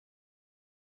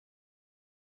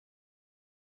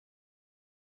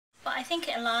Well, I think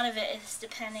a lot of it is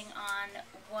depending on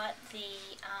what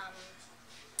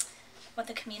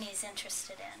the community is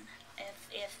interested in.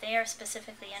 If they are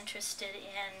specifically interested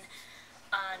in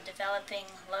developing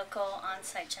local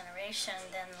on-site generation,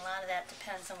 then a lot of that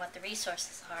depends on what the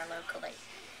resources are locally.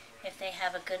 If they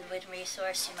have a good wind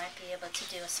resource, you might be able to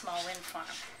do a small wind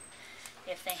farm.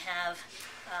 If they have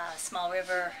a small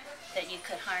river that you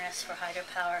could harness for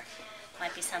hydropower,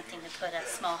 might be something to put a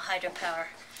small hydropower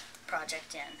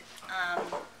project in.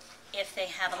 If they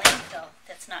have a landfill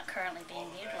that's not currently being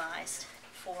utilized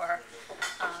for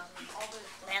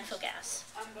landfill gas,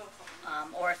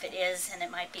 or if it is and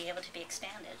it might be able to be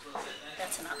expanded,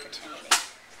 that's an opportunity.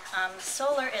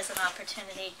 Solar is an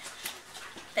opportunity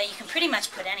that you can pretty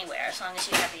much put anywhere as long as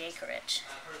you have the acreage.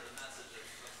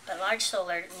 But large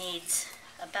solar needs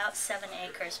about 7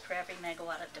 acres per every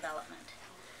megawatt of development.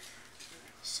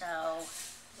 So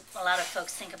a lot of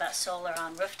folks think about solar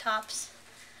on rooftops,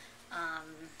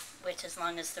 which as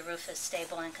long as the roof is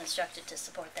stable and constructed to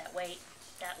support that weight,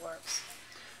 that works.